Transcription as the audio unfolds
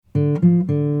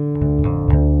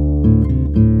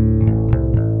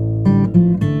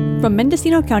From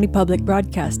Mendocino County Public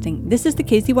Broadcasting, this is the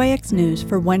KZYX News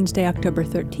for Wednesday, October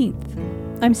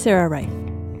 13th. I'm Sarah Reif.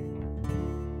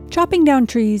 Chopping down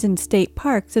trees in state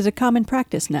parks is a common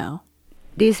practice now.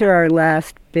 These are our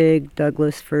last big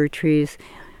Douglas fir trees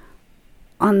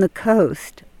on the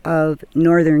coast of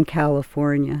Northern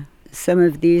California. Some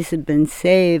of these have been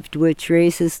saved, which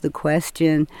raises the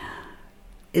question,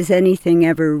 is anything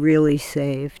ever really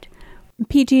saved?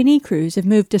 PG&E crews have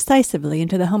moved decisively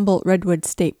into the Humboldt-Redwood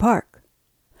State Park.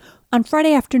 On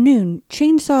Friday afternoon,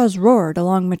 chainsaws roared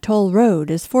along Mattole Road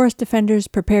as forest defenders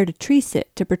prepared a tree sit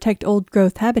to protect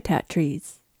old-growth habitat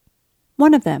trees.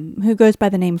 One of them, who goes by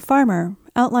the name Farmer,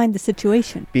 outlined the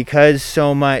situation. Because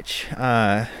so much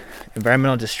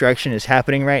environmental destruction is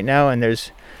happening right now and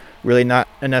there's really not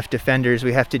enough defenders,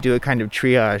 we have to do a kind of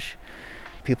triage.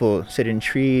 People sit in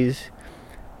trees,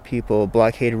 people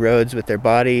blockade roads with their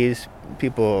bodies,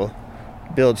 people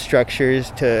build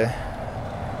structures to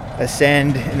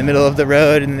ascend in the middle of the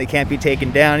road and they can't be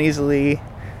taken down easily.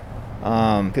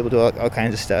 People do all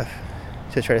kinds of stuff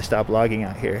to try to stop logging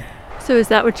out here. So is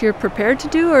that what you're prepared to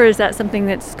do, or is that something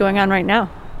that's going on right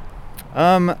now?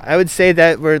 I would say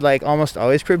that we're almost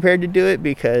always prepared to do it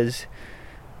because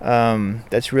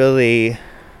that's really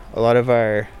a lot of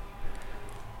our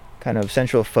kind of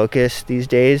central focus these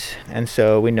days. And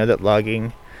so we know that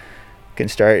logging can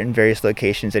start in various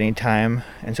locations anytime,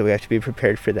 and so we have to be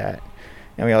prepared for that.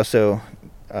 And we also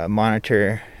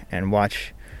monitor and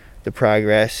watch the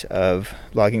progress of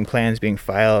logging plans being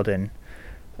filed and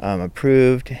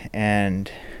approved.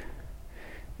 And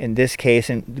in this case,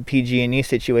 in the PG&E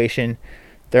situation,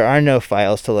 there are no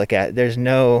files to look at. There's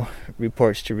no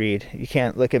reports to read. You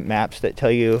can't look at maps that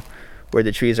tell you where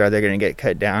the trees are they're going to get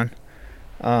cut down.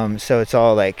 So it's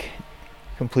all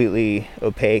completely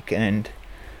opaque, and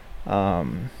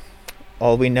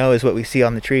all we know is what we see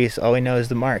on the trees. All we know is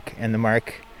the mark, and the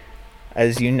mark,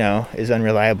 as you know, is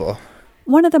unreliable.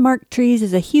 One of the marked trees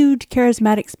is a huge,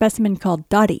 charismatic specimen called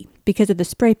Dottie because of the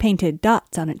spray-painted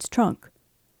dots on its trunk.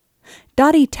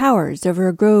 Dottie towers over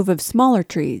a grove of smaller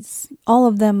trees, all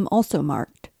of them also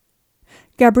marked.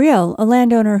 Gabrielle, a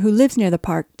landowner who lives near the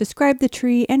park, described the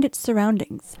tree and its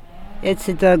surroundings. It's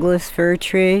a Douglas fir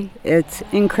tree. It's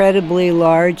incredibly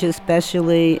large,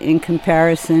 especially in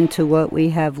comparison to what we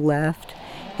have left.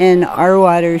 In our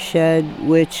watershed,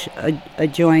 which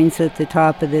adjoins at the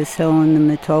top of this hill in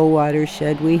the Mattole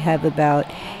watershed, we have about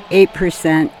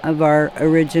 8% of our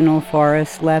original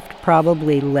forest left,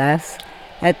 probably less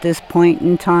at this point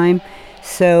in time.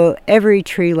 So every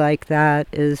tree like that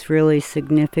is really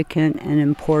significant and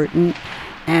important.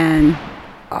 And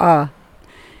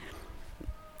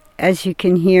as you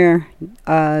can hear,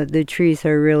 the trees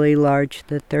are really large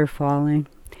that they're falling.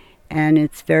 And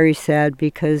it's very sad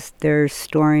because they're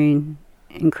storing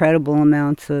incredible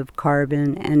amounts of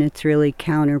carbon, and it's really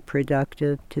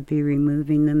counterproductive to be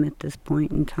removing them at this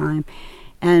point in time.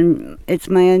 And it's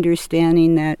my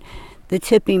understanding that the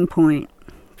tipping point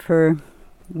for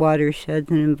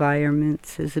watersheds and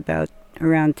environments is about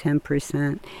around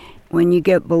 10%. When you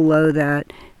get below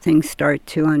that, things start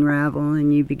to unravel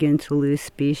and you begin to lose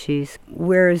species.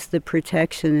 Where is the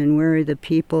protection, and where are the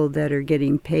people that are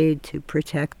getting paid to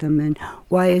protect them, and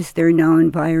why is there no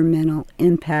environmental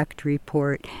impact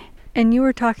report? And you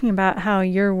were talking about how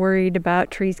you're worried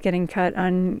about trees getting cut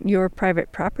on your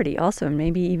private property also,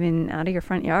 maybe even out of your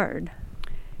front yard.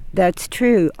 That's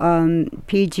true.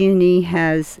 PG&E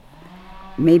has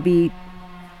maybe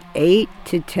 8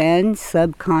 to 10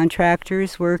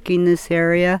 subcontractors working this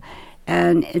area.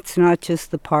 And it's not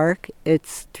just the park,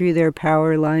 it's through their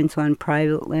power lines on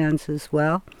private lands as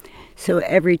well. So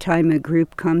every time a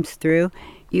group comes through,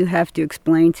 you have to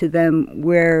explain to them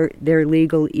where their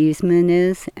legal easement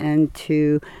is and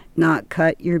to not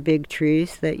cut your big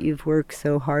trees that you've worked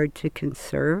so hard to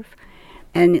conserve.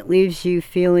 And it leaves you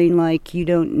feeling like you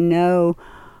don't know,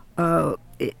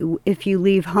 if you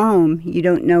leave home, you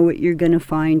don't know what you're going to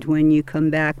find when you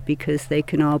come back, because they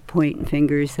can all point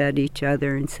fingers at each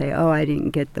other and say, oh, I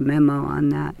didn't get the memo on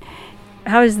that.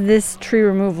 How is this tree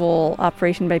removal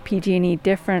operation by PG&E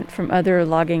different from other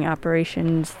logging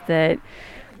operations that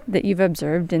you've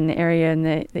observed in the area and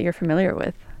that you're familiar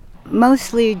with?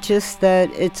 Mostly just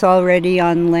that it's already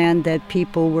on land that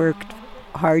people worked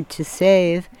hard to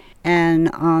save and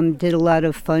did a lot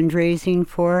of fundraising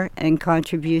for, and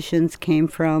contributions came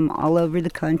from all over the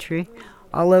country,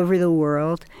 all over the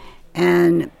world,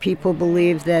 and people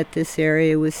believed that this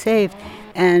area was saved.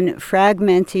 And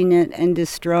fragmenting it and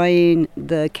destroying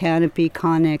the canopy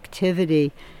connectivity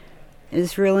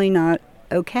is really not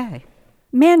okay.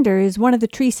 Mander is one of the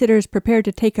tree sitters prepared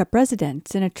to take up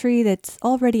residence in a tree that's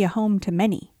already a home to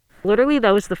many. Literally,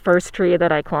 that was the first tree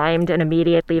that I climbed and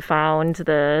immediately found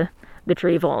the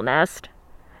tree vole nest.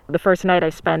 The first night I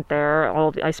spent there,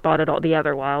 I spotted all the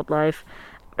other wildlife.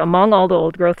 Among all the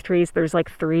old growth trees, there's like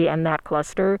 3 in that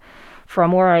cluster.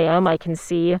 From where I am, I can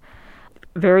see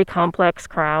very complex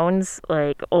crowns,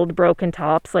 like old broken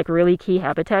tops, like really key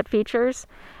habitat features.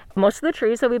 Most of the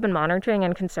trees that we've been monitoring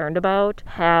and concerned about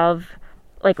have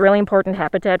like really important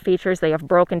habitat features. They have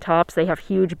broken tops, they have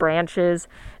huge branches,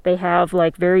 they have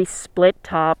like very split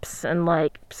tops and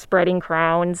like spreading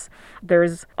crowns.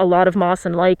 There's a lot of moss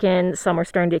and lichen. Some are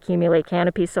starting to accumulate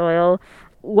canopy soil.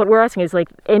 What we're asking is, like,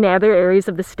 in other areas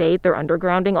of the state, they're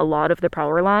undergrounding a lot of the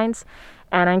power lines,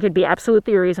 and it could be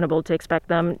absolutely reasonable to expect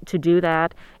them to do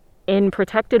that in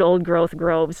protected old growth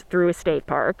groves through a state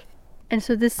park. And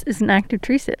so this is an active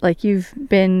tree sit, like you've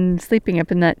been sleeping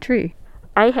up in that tree.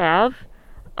 I have.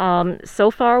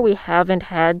 So far, we haven't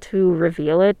had to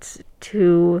reveal it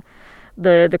to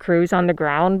the crews on the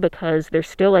ground because they're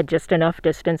still at just enough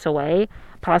distance away.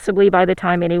 Possibly by the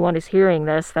time anyone is hearing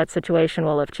this, that situation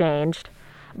will have changed.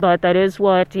 But that is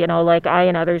what, like I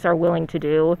and others are willing to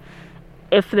do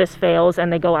if this fails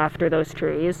and they go after those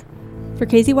trees. For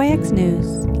KZYX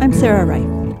News, I'm Sarah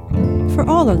Wright. For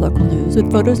all our local news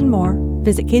with photos and more,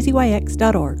 visit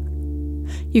kzyx.org.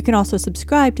 You can also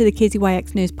subscribe to the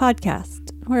KZYX News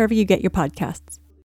podcast, wherever you get your podcasts.